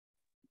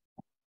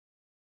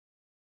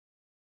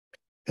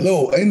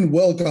Hello and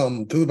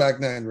welcome to the Back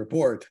Nine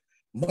Report.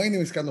 My name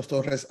is Carlos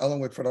Torres,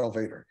 along with Fred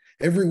Alvader.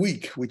 Every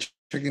week, we check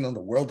in on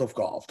the world of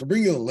golf to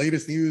bring you the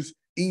latest news,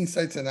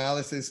 insights,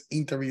 analysis,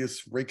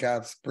 interviews,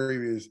 recaps,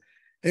 previews.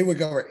 Hey, we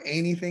cover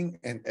anything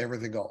and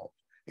everything golf.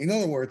 In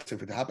other words,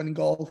 if it happened in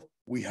golf,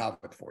 we have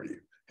it for you.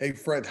 Hey,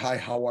 Fred, hi,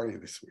 how are you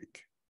this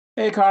week?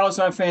 Hey, Carlos,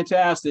 I'm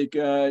fantastic.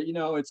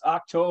 It's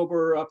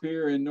October up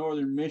here in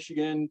northern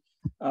Michigan.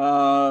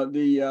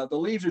 The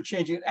leaves are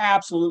changing.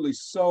 Absolutely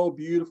so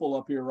beautiful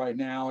up here right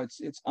now.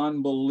 It's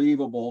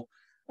unbelievable.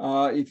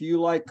 If you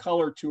like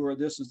color tour,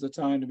 this is the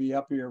time to be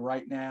up here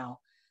right now.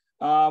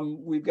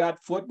 We've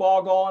got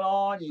football going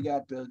on. You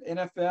got the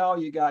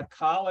NFL. You got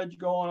college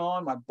going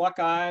on. My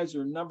Buckeyes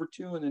are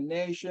 #2 in the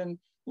nation,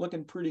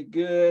 looking pretty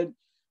good.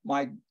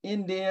 My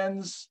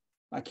Indians.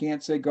 I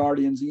can't say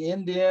Guardians. The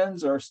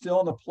Indians are still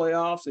in the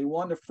playoffs. They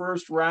won the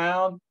first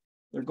round.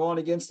 They're going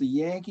against the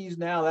Yankees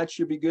now. That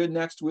should be good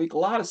next week. A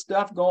lot of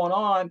stuff going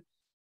on,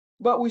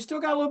 but we still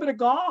got a little bit of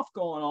golf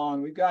going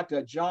on. We've got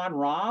John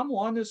Rahm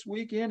won this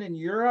weekend in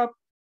Europe.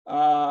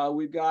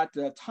 We've got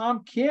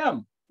Tom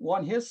Kim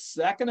won his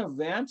second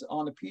event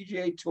on the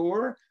PGA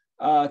Tour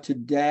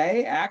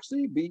today,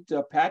 actually beat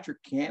Patrick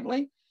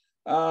Cantlay.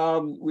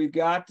 We've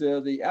got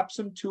the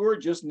Epsom Tour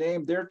just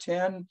named their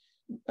 10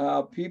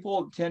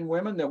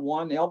 women that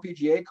won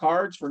LPGA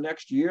cards for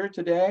next year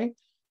today.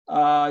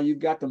 You've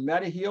got the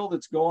Meta Heel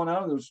that's going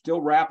on. They're still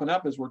wrapping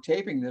up as we're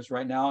taping this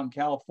right now in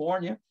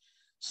California.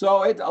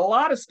 So it's a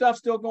lot of stuff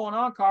still going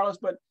on, Carlos,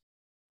 but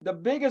the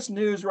biggest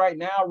news right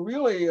now,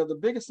 really the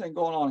biggest thing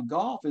going on in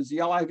golf is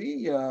the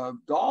LIV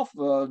golf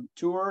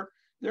tour.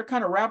 They're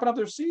kind of wrapping up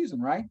their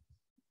season, right?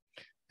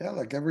 Yeah,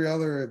 like every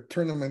other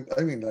tournament,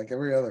 like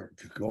every other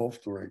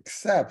golf tour,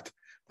 except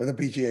for the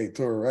PGA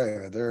Tour,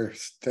 right? They're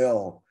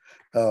still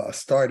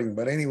starting.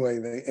 But anyway,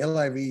 the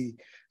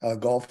LIV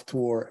golf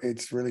tour,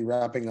 it's really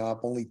wrapping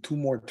up. Only 2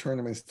 more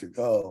tournaments to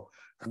go.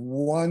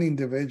 One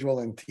individual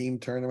and team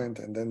tournament,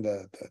 and then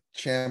the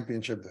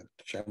championship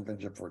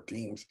for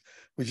teams,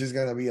 which is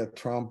going to be a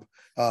Trump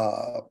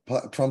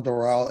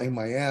Doral in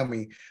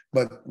Miami.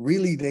 But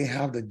really, they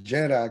have the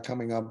Jeddah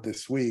coming up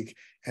this week,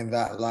 and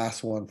that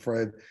last one,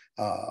 Fred.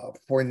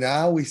 For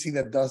now, we see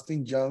that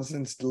Dustin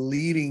Johnson's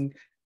leading,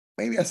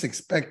 maybe as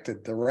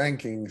expected, the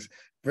rankings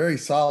very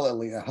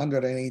solidly,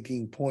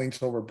 118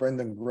 points over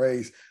Brendan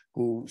Grace,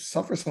 who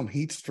suffered some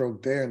heat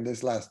stroke there in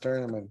this last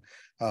tournament.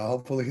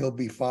 Hopefully he'll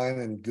be fine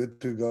and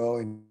good to go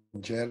in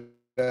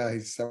Jeddah.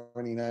 He's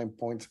 79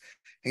 points.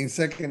 In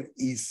second,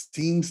 he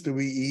seems to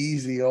be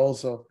easy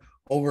also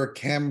over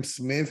Cam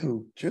Smith,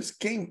 who just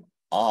came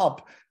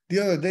up the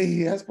other day.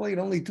 He has played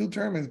only 2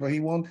 tournaments, but he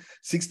won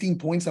 16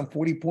 points and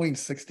 40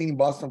 points, 16 in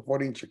Boston,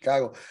 40 in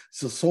Chicago.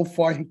 So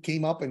far he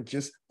came up and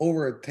just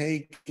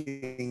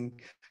overtaking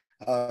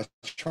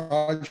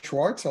Charles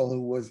Schwartzel,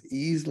 who was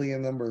easily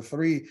in number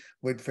 3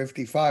 with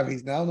 55.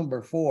 He's now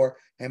number 4,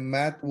 and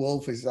Matt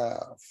Wolf is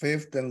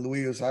 5th, and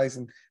Louis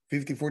Oosthuizen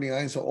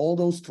 50-49. So all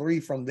those 3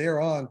 from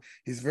there on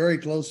is very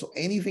close. So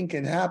anything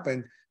can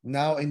happen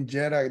now in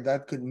Jeddah.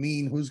 That could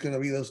mean who's going to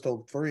be those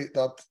top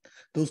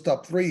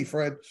three,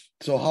 Fred.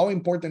 So how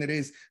important it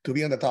is to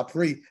be on the top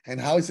 3,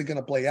 and how is it going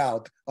to play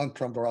out on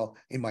Trump Doral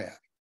in Miami?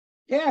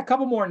 Yeah, a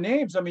couple more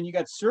names. I mean, you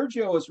got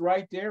Sergio is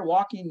right there.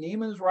 Joaquin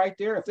Neiman's right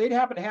there. If they'd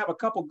happen to have a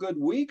couple good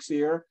weeks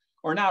here,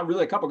 or not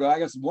really a couple good, I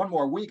guess 1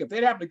 more week. If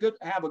they'd happen to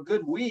have a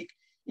good week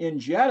in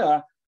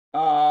Jeddah,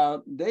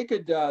 they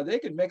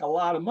could make a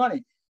lot of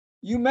money.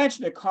 You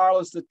mentioned it,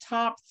 Carlos. The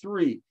top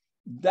 3.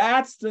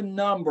 That's the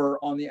number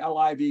on the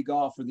LIV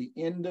golf for the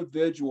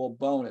individual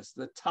bonus.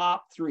 The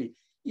top 3.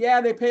 Yeah,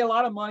 they pay a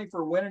lot of money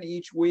for winning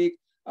each week.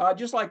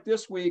 Just like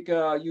this week,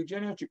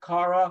 Eugenio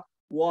Chacarra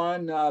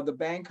won the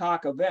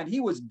Bangkok event.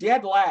 He was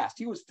dead last.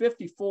 He was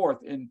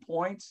 54th in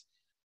points.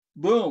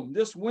 Boom,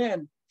 this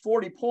win,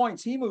 40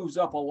 points. He moves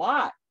up a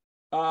lot.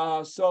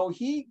 So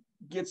he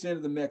gets into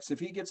the mix if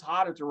he gets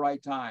hot at the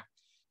right time.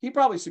 He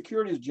probably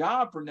secured his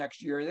job for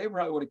next year. They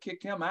probably would have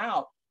kicked him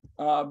out,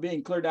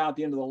 being cleared out at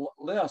the end of the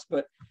list.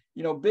 But,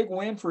 big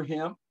win for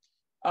him.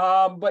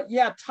 But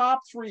yeah,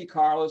 top 3,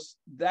 Carlos,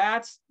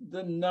 that's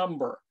the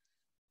number.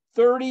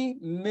 $30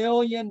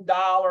 million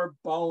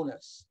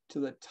bonus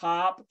to the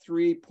top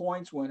 3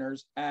 points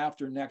winners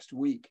after next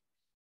week.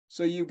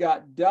 So you've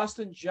got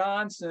Dustin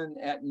Johnson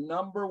at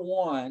number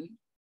 1.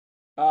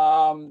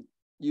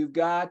 You've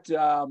got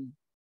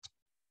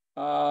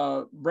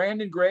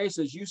Brandon Grace,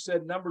 as you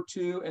said, number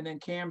 2, and then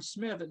Cam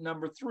Smith at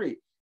number 3.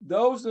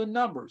 Those are the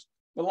numbers.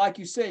 But like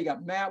you say, you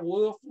got Matt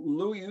Wolf,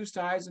 Louis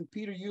Oosthuizen,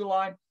 Peter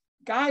Uihlein,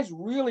 guys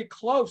really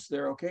close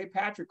there, okay?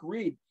 Patrick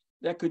Reed,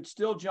 that could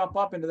still jump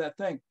up into that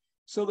thing.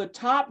 So the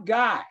top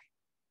guy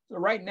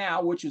right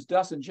now, which is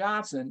Dustin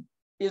Johnson,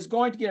 is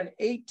going to get an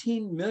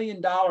 $18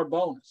 million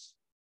bonus.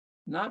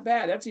 Not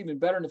bad. That's even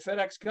better than the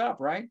FedEx Cup,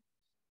 right?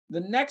 The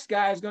next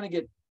guy is going to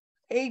get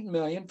 $8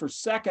 million for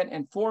second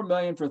and $4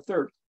 million for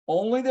third.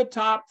 Only the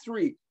top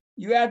 3.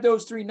 You add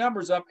those 3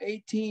 numbers up,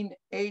 18,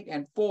 8,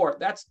 and 4.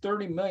 That's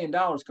 $30 million,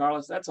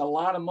 Carlos. That's a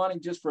lot of money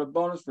just for a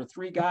bonus for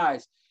 3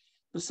 guys.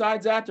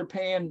 Besides that, they're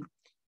paying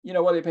you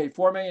know, what they pay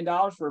 $4 million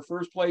for a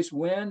first place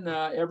win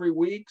every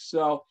week.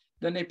 So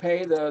then they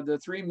pay the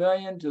 $3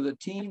 million to the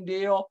team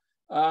deal.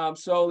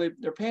 So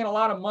they're paying a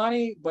lot of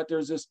money, but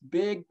there's this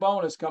big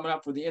bonus coming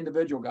up for the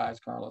individual guys,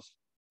 Carlos.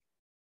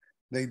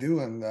 They do.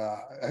 And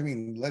I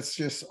mean, let's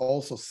just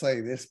also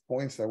say these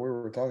points that we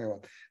were talking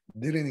about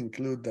didn't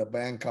include the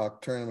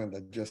Bangkok tournament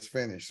that just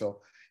finished.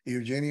 So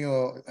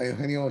Eugenio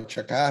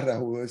Chacarra,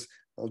 who was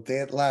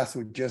dead last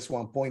with just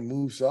 1 point,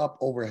 moves up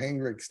over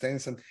Henrik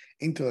Stenson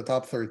into the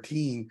top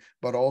 13,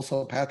 but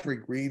also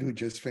Patrick Reed, who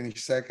just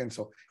finished second.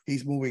 So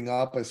he's moving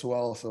up as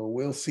well. So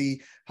we'll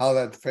see how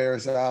that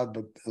fares out.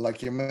 But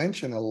like you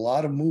mentioned, a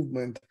lot of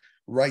movement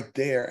right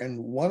there.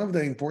 And one of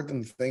the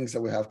important things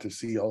that we have to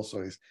see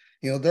also is,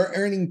 you know, they're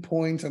earning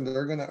points and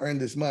they're going to earn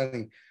this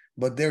money,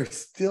 but they're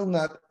still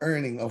not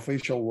earning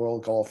official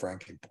world golf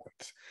ranking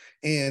points.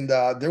 And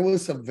there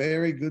was a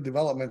very good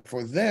development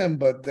for them,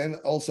 but then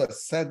also a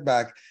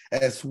setback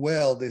as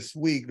well this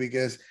week,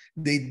 because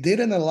they did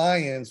an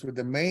alliance with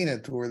the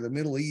MENA Tour, the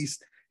Middle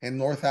East and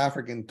North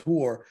African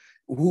Tour,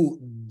 who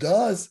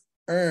does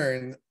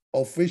earn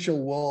official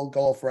world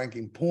golf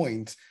ranking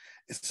points.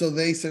 So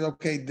they said,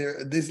 okay,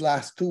 these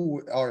last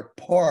two are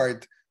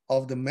part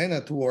of the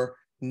MENA Tour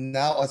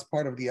now as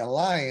part of the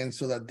alliance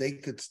so that they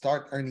could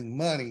start earning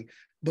money.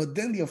 But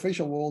then the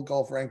official world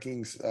golf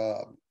rankings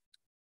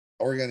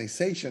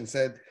organization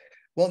said,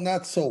 well,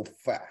 not so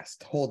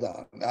fast. Hold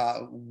on.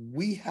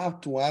 We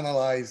have to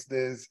analyze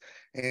this.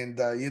 And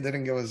you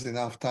didn't give us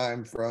enough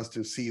time for us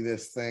to see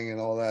this thing and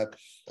all that.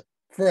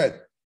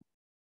 Fred,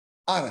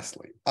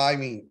 honestly, I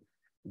mean,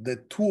 the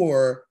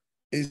tour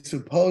is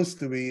supposed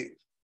to be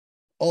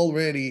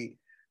already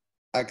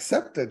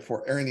accepted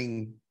for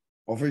earning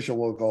official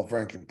world golf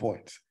ranking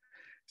points.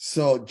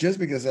 So just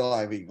because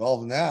LIV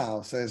Golf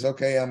now says,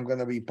 okay, I'm going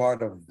to be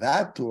part of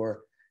that tour.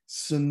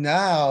 So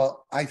now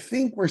I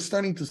think we're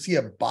starting to see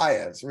a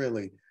bias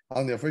really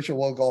on the official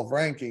world golf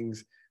rankings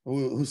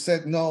who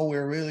said, no,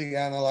 we're really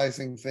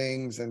analyzing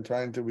things and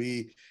trying to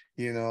be,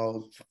 you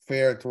know,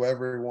 fair to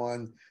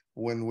everyone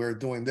when we're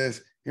doing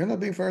this. You're not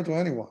being fair to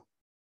anyone.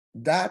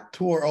 That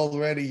tour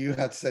already, you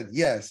had said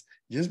yes,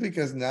 just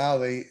because now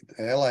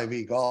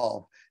LIV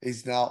Golf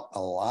is now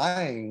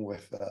aligning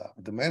with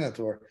the MENA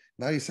Tour.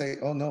 Now you say,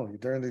 oh no,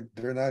 they're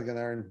not going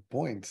to earn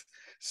points.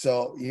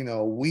 So, you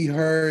know, we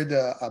heard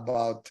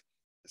about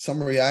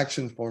some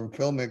reactions from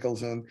Phil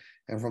Mickelson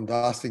and from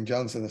Dustin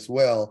Johnson as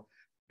well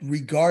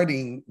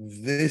regarding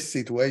this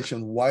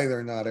situation, why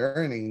they're not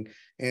earning.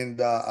 And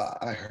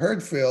I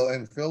heard Phil,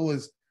 and Phil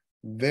was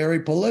very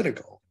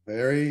political,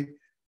 very,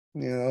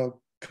 you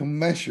know,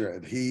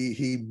 commensurate.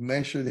 He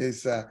measured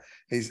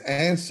his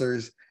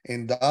answers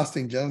in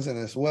Dustin Johnson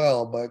as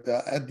well. But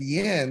at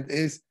the end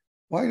is,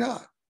 why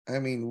not? I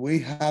mean, we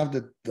have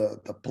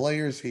the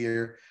players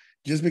here.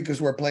 Just because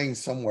we're playing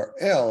somewhere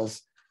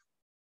else,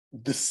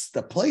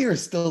 the player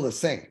is still the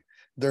same.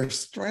 Their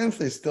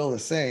strength is still the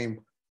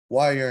same.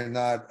 Why you're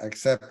not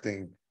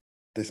accepting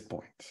this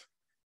point?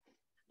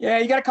 Yeah,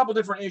 you got a couple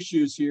different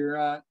issues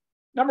here.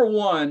 Number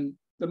one,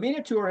 the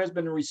MENA Tour has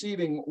been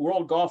receiving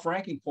world golf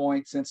ranking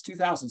points since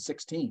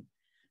 2016.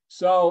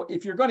 So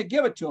if you're going to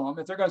give it to them,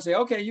 if they're going to say,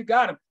 okay, you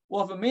got him.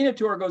 Well, if a MENA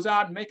Tour goes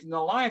out and makes an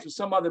alliance with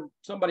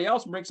somebody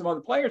else and brings some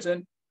other players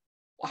in,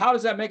 how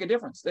does that make a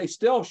difference? They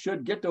still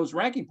should get those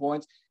ranking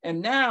points.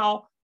 And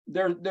now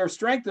their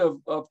strength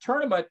of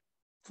tournament,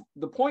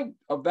 the point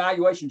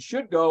evaluation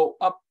should go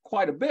up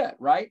quite a bit,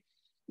 right?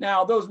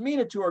 Now, those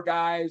MENA Tour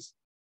guys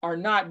are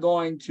not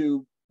going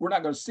to, we're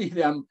not going to see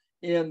them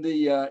in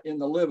the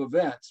LIV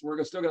events.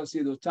 We're still going to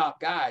see those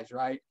top guys,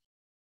 right?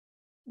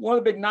 One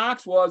of the big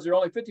knocks was they're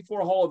only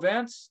 54-hole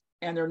events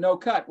and they're no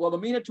cut. Well, the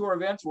MENA Tour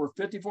events were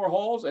 54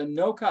 holes and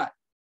no cut.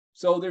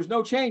 So there's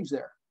no change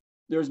there.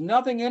 There's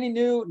nothing any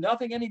new,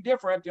 nothing any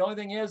different. The only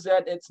thing is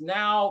that it's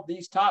now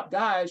these top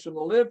guys from the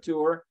LIV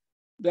Tour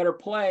that are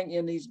playing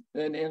in these,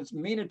 and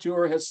MENA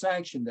Tour has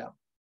sanctioned them.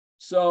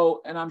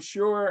 So, and I'm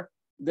sure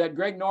that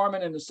Greg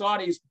Norman and the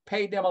Saudis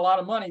paid them a lot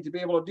of money to be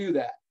able to do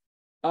that.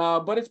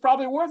 But it's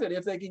probably worth it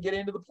if they can get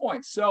into the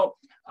points. So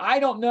I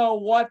don't know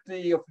what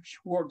the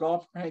official world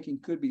golf ranking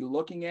could be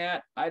looking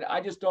at. I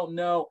just don't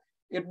know.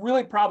 It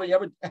really probably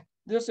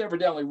this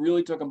evidently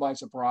really took them by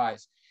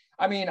surprise.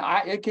 I mean,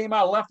 it came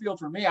out of left field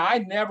for me. I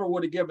never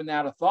would have given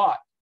that a thought.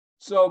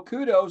 So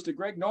kudos to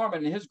Greg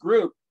Norman and his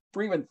group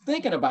for even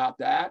thinking about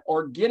that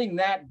or getting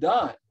that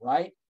done,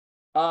 right?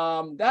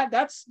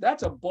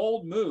 That's a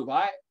bold move.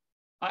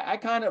 I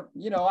kind of,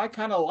 I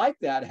kind of like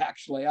that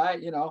actually.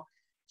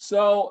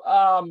 So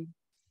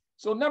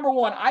number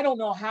one, I don't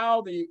know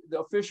how the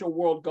official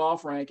world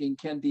golf ranking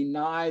can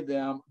deny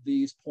them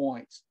these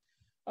points.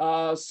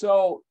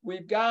 So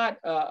we've got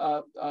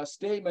a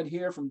statement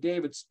here from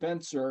David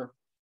Spencer,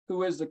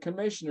 who is the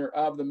commissioner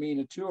of the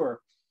MENA Tour.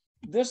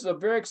 This is a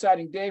very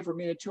exciting day for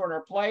MENA Tour and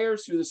our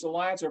players. Through this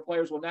alliance, our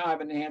players will now have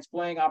enhanced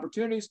playing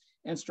opportunities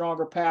and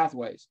stronger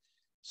pathways.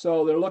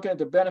 So they're looking at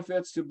the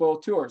benefits to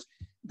both tours.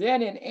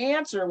 Then in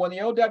answer, when the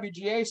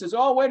OWGA says,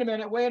 oh, wait a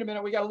minute,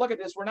 we got to look at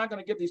this. We're not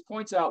going to give these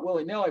points out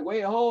willy-nilly.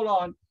 Wait, hold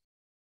on.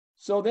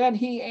 So then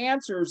he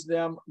answers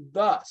them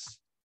thus.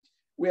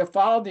 We have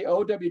followed the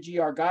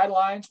OWGR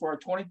guidelines for our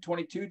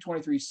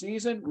 2022-23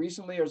 season.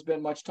 Recently, there's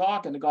been much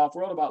talk in the golf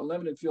world about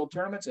limited field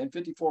tournaments and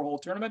 54-hole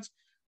tournaments.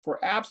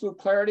 For absolute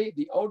clarity,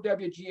 the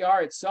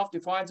OWGR itself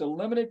defines a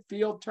limited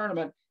field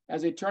tournament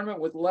as a tournament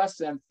with less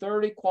than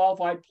 30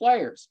 qualified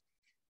players.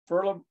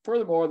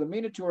 Furthermore, the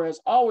MENA Tour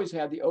has always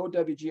had the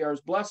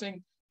OWGR's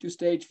blessing to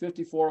stage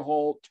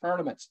 54-hole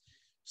tournaments.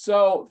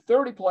 So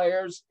 30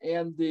 players,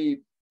 and the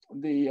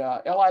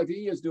LIV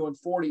is doing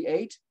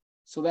 48.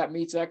 So that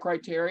meets that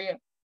criteria.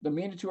 The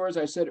MENA Tour, as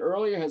I said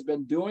earlier, has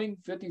been doing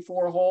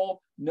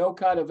 54-hole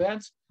no-cut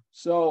events.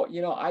 So,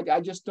 you know, I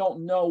just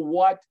don't know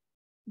what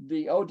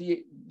the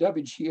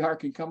OWGR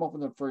can come up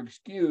with for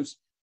excuse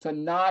to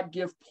not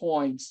give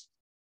points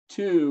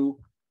to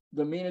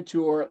the MENA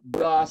Tour,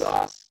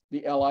 thus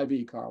the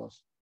LIV,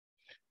 Carlos.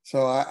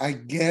 So I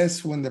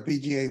guess when the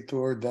PGA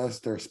Tour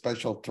does their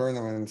special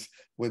tournaments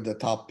with the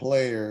top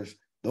players,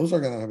 those are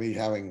going to be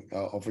having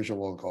official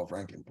World Golf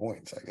ranking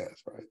points, I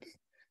guess, right?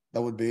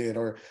 That would be it.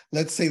 Or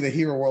let's say the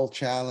Hero World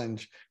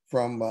Challenge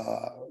from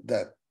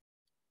that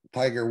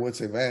Tiger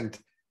Woods event,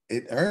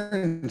 it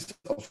earns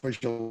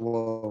official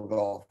World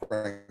Golf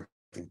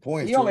ranking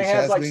points. He only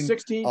has like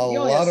 16. A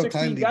lot of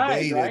time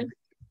debated, right?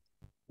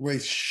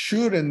 Which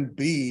shouldn't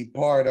be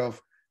part of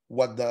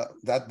what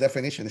that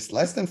definition is.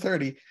 Less than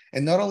 30,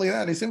 and not only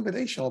that, it's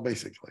invitational.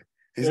 Basically,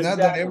 it's not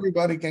that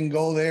everybody can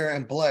go there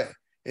and play.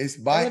 It's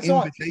by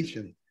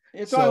invitation.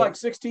 It's only like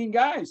 16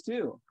 guys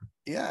too.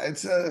 Yeah,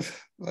 it's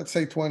let's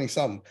say 20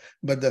 something.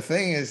 But the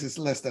thing is, it's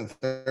less than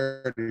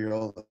 30.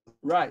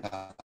 Right.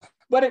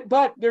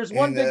 But there's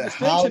one big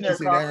distinction there,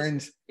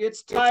 Carlos.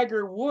 It's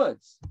Tiger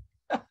Woods.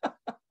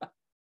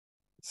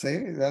 See,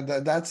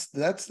 that's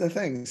the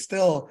thing.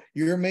 Still,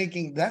 you're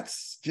making,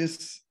 that's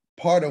just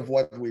part of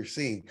what we're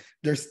seeing.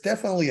 There's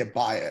definitely a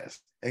bias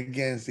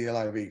against the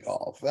LIV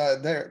golf.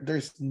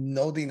 There's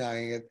no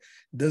denying it.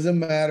 Doesn't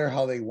matter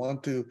how they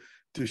want to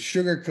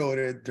sugarcoat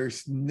it.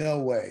 There's no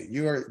way.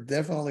 You are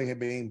definitely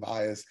being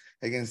biased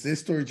against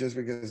this tour just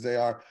because they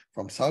are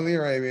from Saudi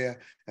Arabia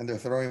and they're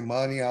throwing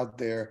money out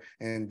there,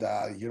 and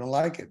you don't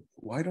like it.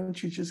 Why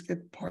don't you just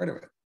get part of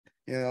it?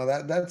 You know,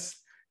 that's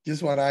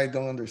just what I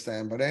don't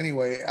understand. But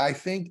anyway, I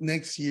think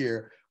next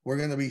year we're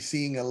going to be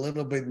seeing a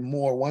little bit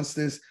more once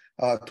this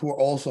tour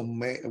also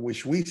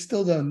which we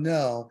still don't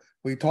know.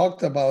 We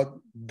talked about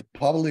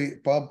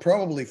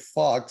probably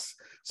Fox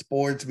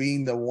Sports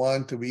being the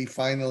one to be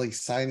finally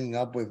signing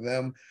up with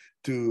them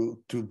to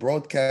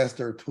broadcast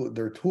their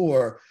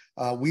tour.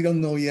 We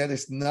don't know yet.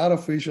 It's not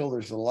official.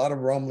 There's a lot of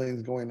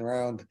rumblings going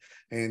around,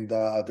 and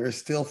there's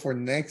still for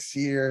next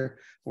year.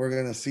 We're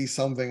going to see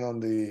something on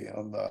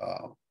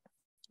the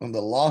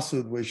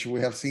lawsuit, which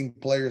we have seen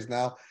players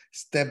now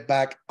step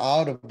back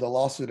out of the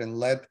lawsuit and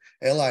let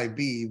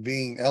LIV,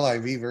 being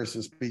LIV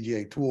versus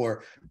PGA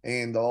Tour,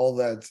 and all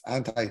that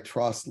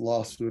antitrust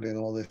lawsuit and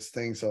all this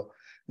thing. So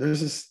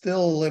there's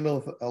still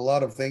a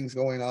lot of things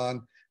going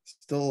on,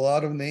 still a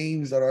lot of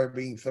names that are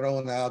being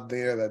thrown out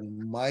there that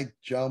might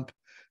jump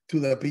to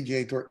the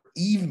PGA Tour,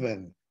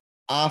 even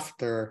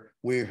after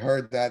we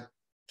heard that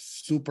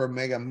super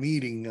mega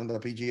meeting on the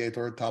PGA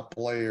Tour, top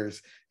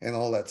players and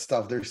all that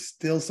stuff. There's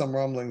still some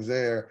rumblings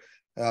there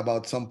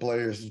about some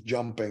players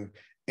jumping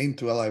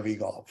into LIV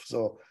golf.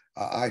 So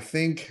I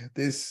think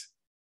this,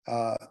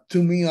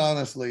 to me,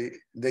 honestly,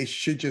 they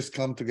should just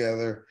come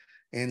together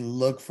and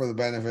look for the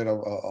benefit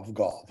of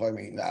golf. I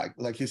mean,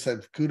 like you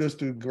said, kudos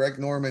to Greg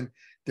Norman.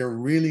 They're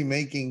really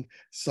making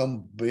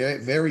some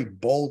very, very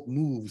bold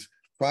moves,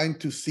 trying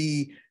to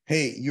see,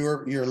 hey,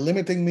 you're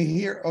limiting me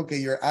here. Okay,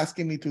 you're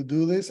asking me to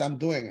do this. I'm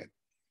doing it.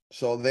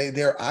 So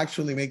they're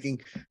actually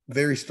making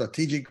very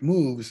strategic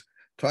moves,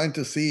 trying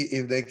to see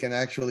if they can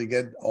actually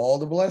get all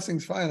the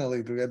blessings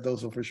finally to get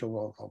those official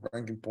World Cup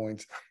ranking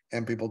points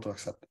and people to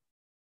accept it.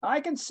 I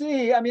can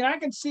see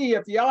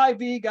if the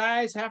LIV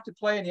guys have to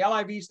play in the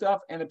LIV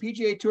stuff and the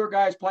PGA Tour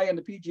guys play in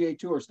the PGA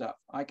Tour stuff.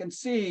 I can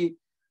see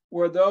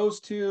where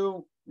those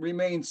two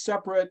remain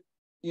separate,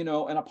 you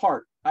know, and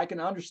apart. I can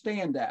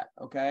understand that,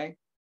 okay?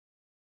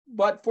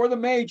 But for the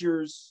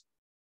majors,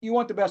 you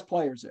want the best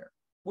players there.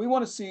 We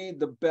want to see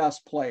the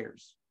best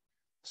players.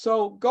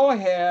 So go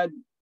ahead,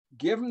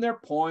 give them their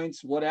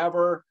points,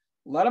 whatever.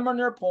 Let them earn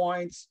their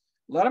points.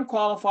 Let them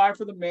qualify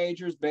for the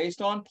majors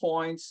based on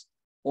points,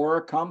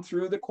 or come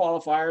through the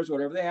qualifiers,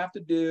 whatever they have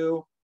to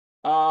do.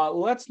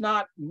 Let's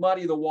not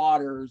muddy the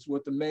waters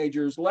with the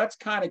majors. Let's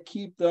kind of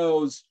keep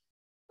those,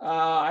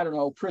 I don't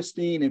know,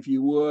 pristine, if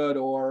you would,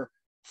 or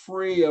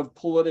free of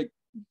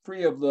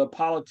the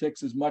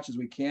politics as much as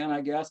we can, I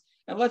guess.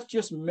 And let's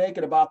just make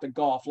it about the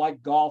golf,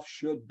 like golf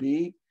should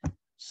be.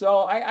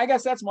 So I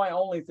guess that's my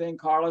only thing,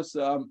 Carlos.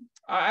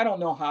 I don't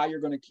know how you're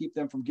going to keep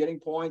them from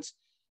getting points,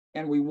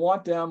 and we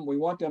want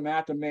them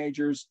at the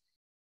majors.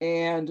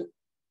 And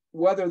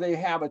whether they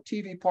have a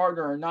TV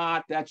partner or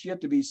not, that's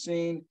yet to be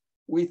seen.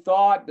 We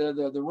thought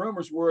the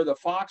rumors were that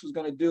Fox was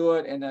going to do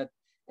it, and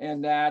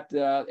that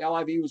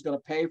LIV was going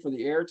to pay for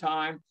the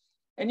airtime.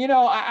 And, you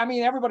know, I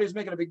mean, everybody's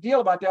making a big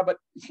deal about that, but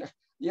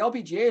The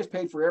LPGA has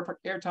paid for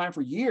airtime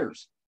for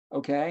years.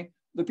 Okay.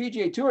 The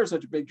PGA Tour is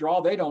such a big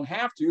draw, they don't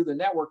have to. The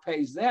network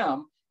pays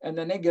them, and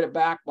then they get it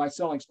back by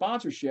selling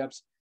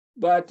sponsorships.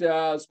 But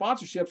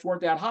sponsorships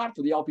weren't that hot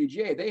for the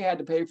LPGA. They had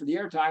to pay for the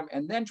airtime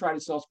and then try to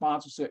sell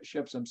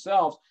sponsorships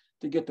themselves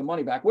to get the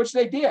money back, which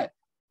they did.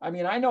 I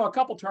mean, I know a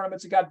couple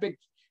tournaments that got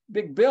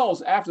big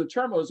bills after the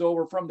tournament was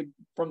over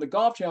from the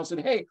Golf Channel,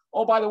 said, hey,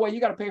 oh, by the way, you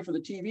got to pay for the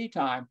TV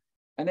time.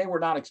 And they were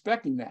not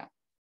expecting that.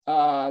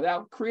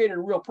 That created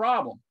a real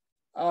problem.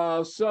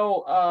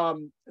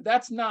 So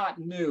that's not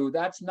new.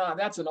 That's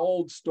an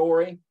old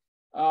story.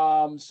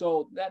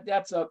 So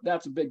that's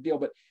a big deal.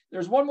 But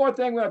there's one more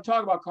thing we have to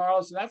talk about,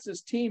 Carlos, and that's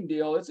this team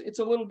deal. It's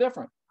a little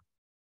different.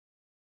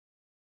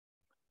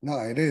 No,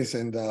 it is.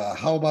 And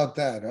how about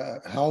that?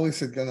 How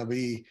is it going to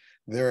be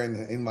there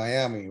in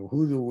Miami?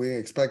 Who do we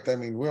expect? I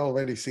mean, we're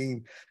already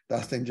seeing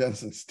Dustin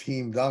Johnson's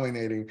team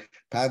dominating.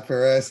 Pat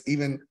Perez,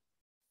 even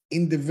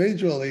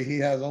individually, he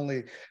has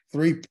only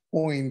 3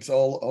 points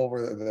all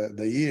over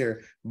the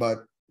year,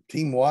 but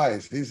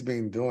team-wise, he's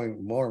been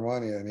doing more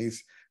money than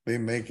he's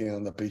been making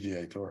on the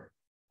PGA Tour.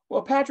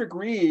 Well, Patrick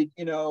Reed,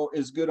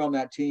 is good on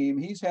that team.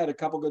 He's had a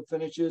couple good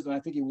finishes, and I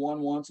think he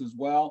won once as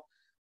well.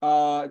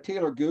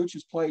 Taylor Gooch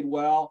has played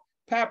well.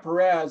 Pat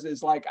Perez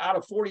is like, out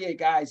of 48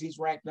 guys, he's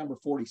ranked number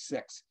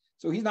 46.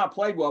 So he's not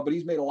played well, but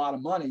he's made a lot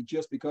of money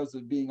just because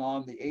of being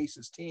on the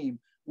Aces team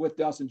with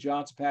Dustin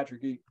Johnson,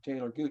 Patrick Reed,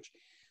 Taylor Gooch.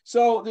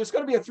 So there's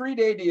going to be a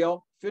 3-day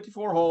deal,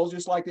 54 holes,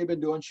 just like they've been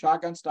doing,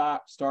 shotgun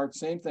start,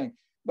 same thing.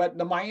 But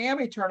the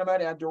Miami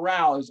tournament at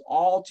Doral is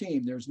all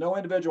team. There's no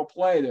individual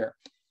play there.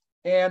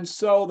 And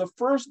so the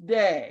first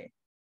day,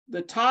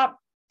 the top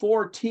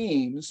 4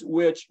 teams,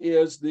 which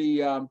is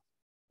the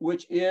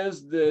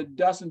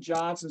Dustin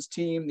Johnson's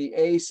team, the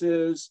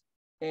Aces,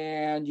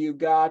 and you've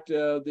got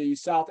the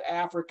South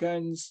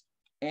Africans,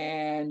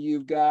 and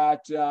you've got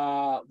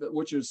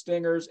which are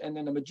Stingers, and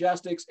then the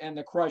Majestics and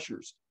the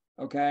Crushers.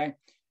 Okay,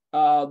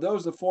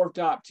 those are the 4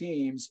 top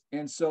teams,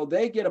 and so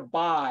they get a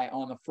bye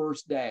on the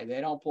first day. They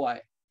don't play.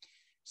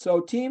 So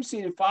teams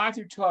seeded 5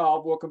 through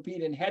 12 will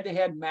compete in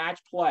head-to-head match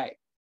play.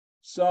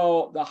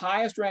 So the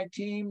highest ranked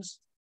teams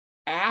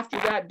after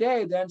that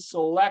day then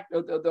select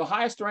the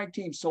highest ranked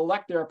teams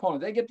select their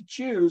opponent. They get to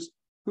choose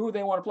who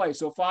they want to play.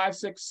 So 5,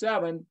 6,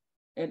 7,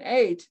 and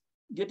 8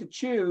 get to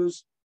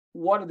choose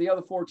one of the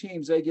other 4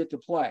 teams they get to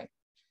play.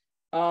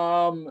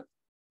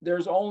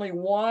 There's only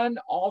one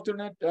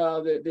alternate.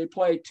 They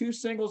play 2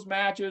 singles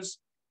matches.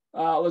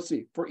 Let's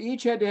see. For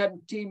each head-to-head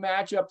team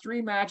matchup,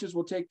 3 matches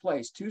will take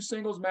place. 2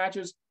 singles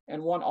matches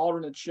and 1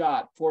 alternate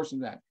shot,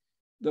 forcing that.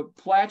 The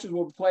matches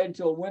will be played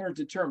until a winner is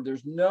determined.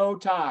 There's no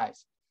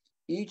ties.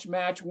 Each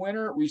match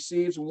winner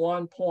receives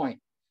 1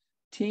 point.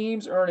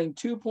 Teams earning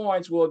 2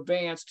 points will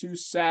advance to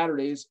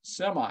Saturday's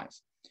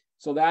semis.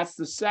 So that's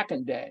the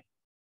second day.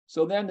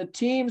 So then the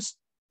teams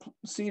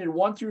seeded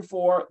 1 through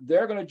 4,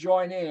 they're going to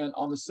join in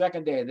on the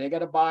second day. They got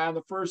to bye on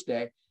the first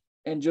day.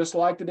 And just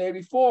like the day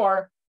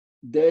before,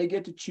 they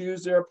get to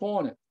choose their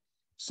opponent.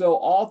 So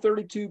all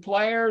 32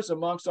 players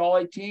amongst all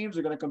 8 teams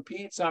are going to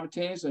compete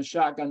simultaneously in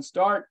shotgun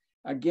start.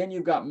 Again,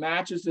 you've got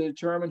matches to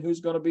determine who's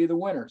going to be the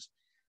winners.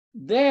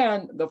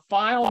 Then the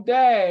final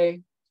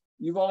day,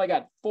 you've only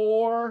got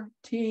 4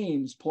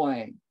 teams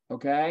playing,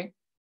 okay?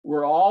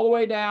 We're all the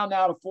way down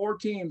now to 4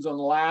 teams on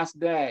the last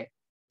day.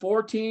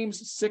 4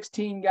 teams,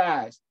 16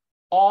 guys.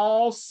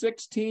 All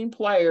 16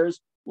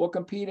 players will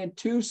compete in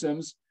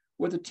twosomes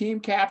with the team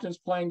captains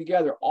playing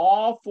together.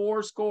 All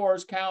 4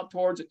 scores count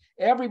towards it.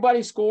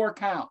 Everybody's score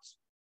counts.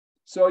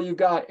 So you've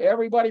got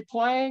everybody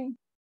playing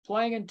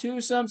in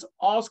twosomes,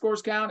 all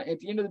scores count. At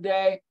the end of the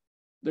day,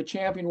 the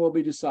champion will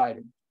be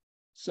decided.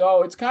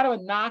 So it's kind of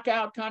a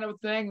knockout kind of a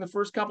thing. The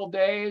first couple of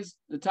days,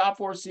 the top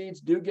 4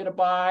 seeds do get a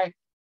bye.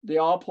 They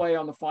all play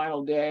on the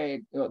final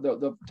day.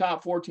 The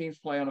top 4 teams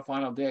play on the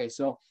final day.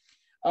 So,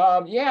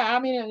 yeah, I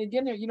mean,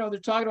 again, they're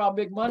talking about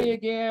big money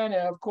again.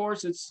 And of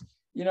course, it's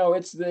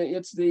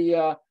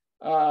the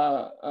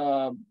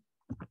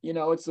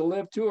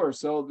LIV Tour.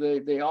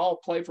 So they all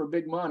play for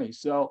big money.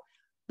 So,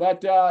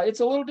 but it's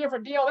a little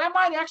different deal. That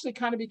might actually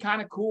be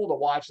kind of cool to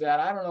watch that.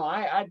 I don't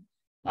know.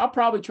 I'll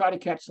probably try to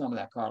catch some of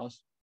that,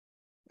 Carlos.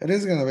 It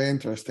is going to be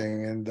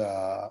interesting, and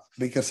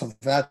because of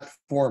that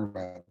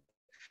format.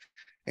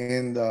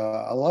 And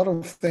a lot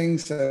of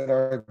things that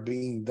are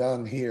being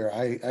done here,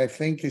 I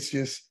think it's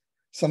just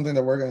something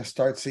that we're going to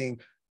start seeing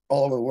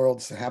all over the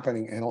world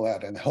happening and all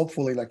that. And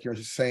hopefully, like you're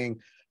saying,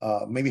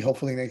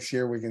 hopefully next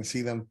year we can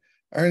see them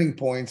earning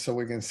points so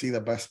we can see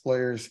the best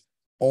players,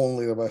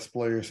 only the best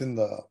players in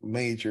the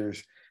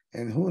majors.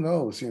 And who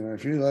knows,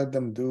 if you let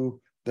them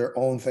do their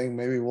own thing,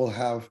 maybe we'll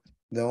have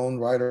their own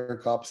Ryder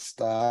Cup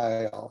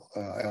style,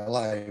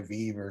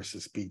 LIV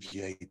versus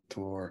PGA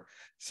Tour.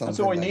 That's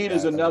what we need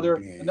is another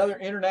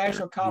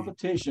international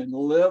competition, the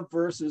LIV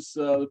versus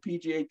the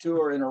PGA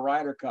Tour in a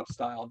Ryder Cup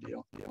style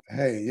deal.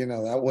 Hey,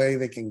 that way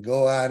they can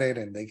go at it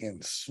and they can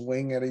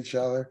swing at each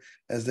other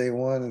as they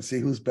want and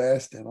see who's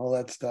best and all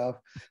that stuff.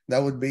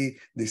 That would be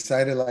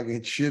decided like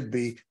it should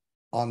be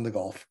on the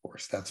golf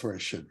course. That's where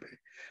it should be.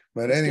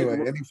 But Let's take a anyway,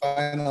 look. any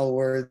final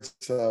words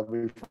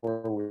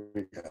before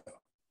we go?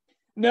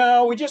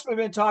 No, we've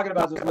been talking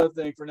about this LIV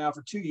thing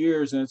for 2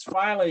 years, and it's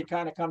finally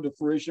kind of come to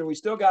fruition. We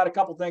still got a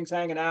couple things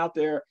hanging out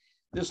there.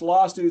 This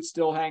lawsuit's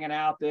still hanging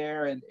out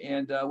there,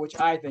 and which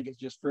I think is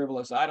just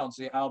frivolous. I don't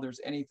see how there's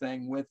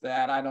anything with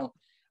that. I don't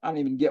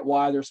even get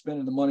why they're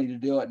spending the money to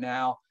do it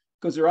now,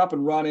 because they're up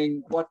and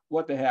running.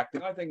 What the heck?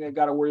 The only thing they've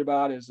got to worry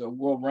about is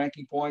world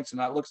ranking points,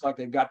 and it looks like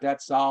they've got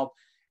that solved.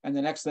 And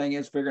the next thing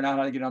is figuring out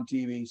how to get on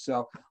TV.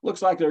 So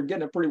looks like they're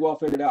getting it pretty well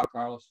figured out,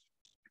 Carlos.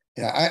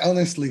 Yeah, I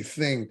honestly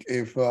think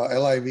if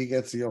LIV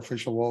gets the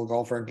official world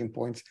golf ranking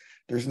points,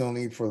 there's no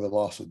need for the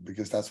lawsuit,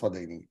 because that's what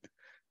they need.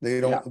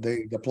 They don't. Yeah.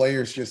 The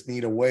players just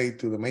need a way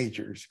to the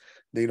majors.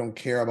 They don't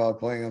care about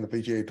playing on the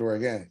PGA Tour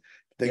again.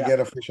 If they get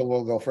official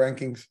world golf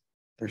rankings,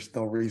 there's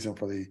no reason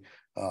for the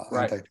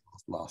antitrust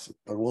lawsuit.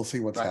 But we'll see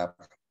what's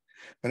happening.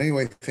 But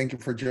anyway, thank you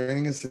for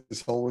joining us.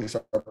 It's always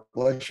our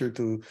pleasure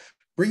to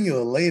bring you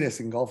the latest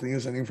in golf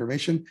news and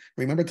information.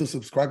 Remember to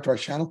subscribe to our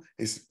channel.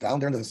 It's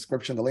down there in the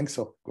description, the link.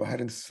 So go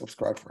ahead and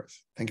subscribe for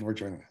us. Thank you for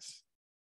joining us.